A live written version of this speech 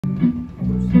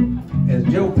As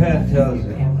Joe Pat tells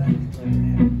it,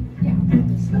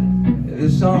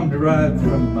 this song derived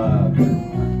from a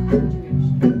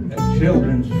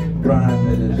children's rhyme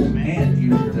that his aunt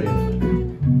used to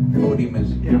quote him as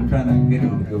trying to get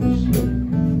him to go to sleep.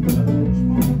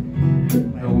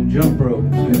 An old jump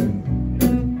rope tune,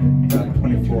 about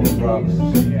 24 Robbins.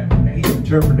 He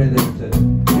interpreted it to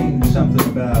mean something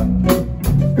about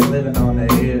living on the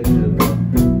edge of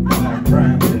my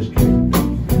crime district.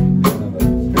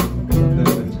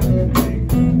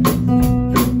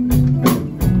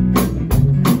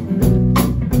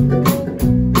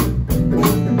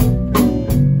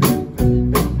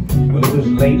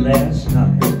 Late last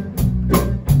night,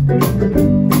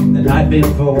 the night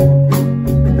before,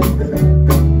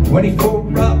 24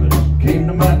 robbers came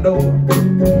to my door,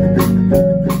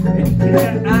 and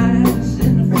their eyes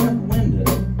in the front window,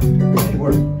 they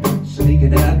were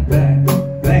sneaking out back.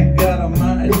 Thank God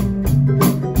Almighty,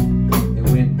 they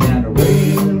went down the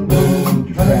railroad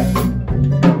track.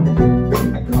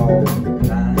 I called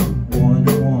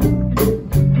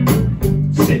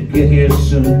 911, said get here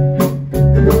soon.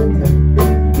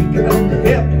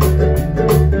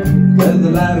 The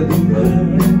light of the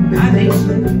moon, I need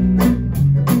some.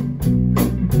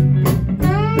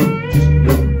 Just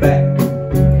look back,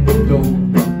 go.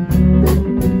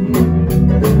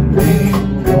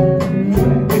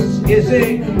 This is a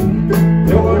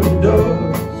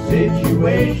door-to-door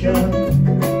situation.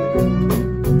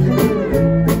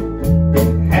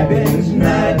 Happens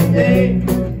night and day.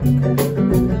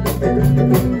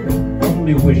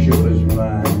 Only wish it was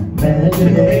my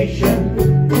imagination.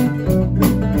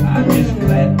 I'm just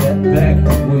glad that back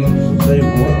wheels, they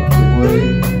walked away.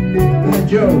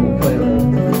 Joe, play along.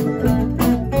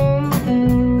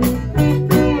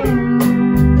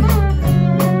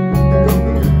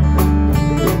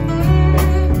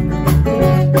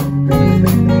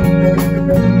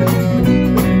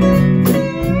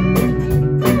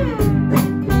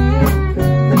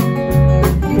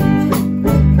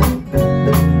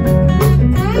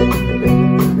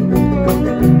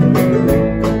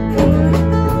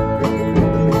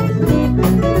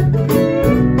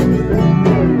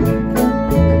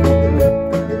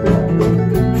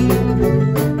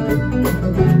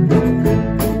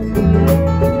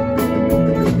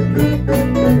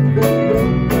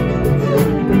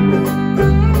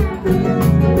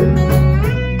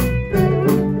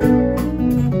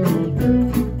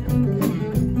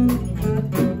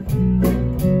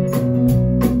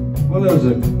 There was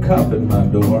a cop at my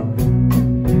door.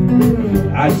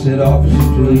 I said, officer,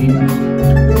 please,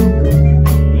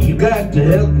 you got to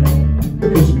help me,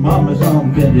 'cause mama's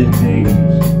on bended knees.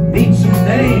 Need some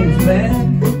names,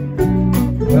 man.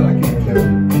 Well, I can't help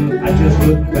it. I just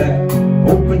looked back,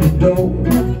 opened the door,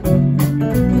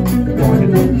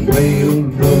 pointed to the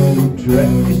railroad track.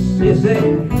 This is a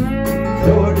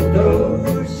door-to-door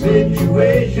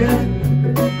situation.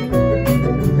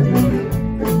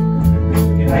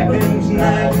 Happens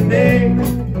night and day.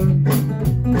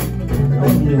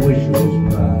 Only wish it was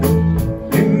my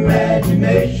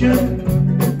imagination.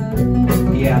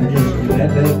 Yeah, I'm just glad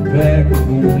that back when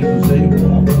people say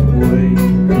walk away.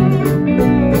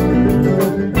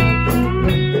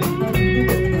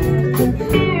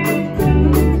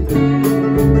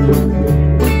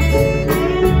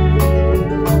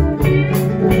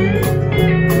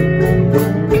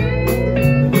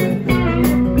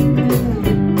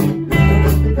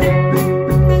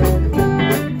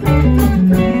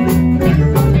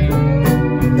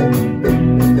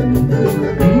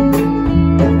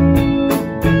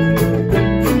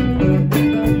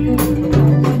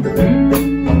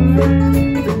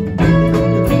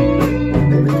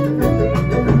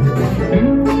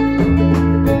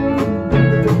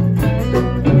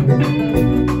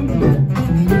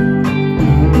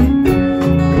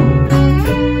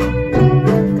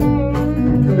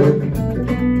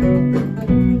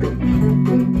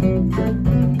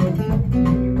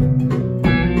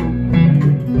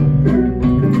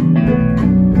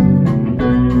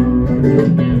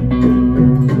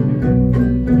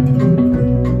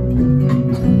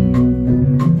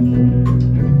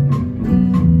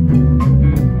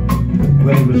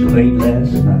 Well, it was late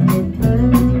last night,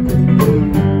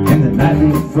 and the night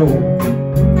before,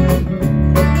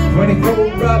 24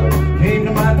 robbers came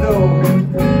to my door.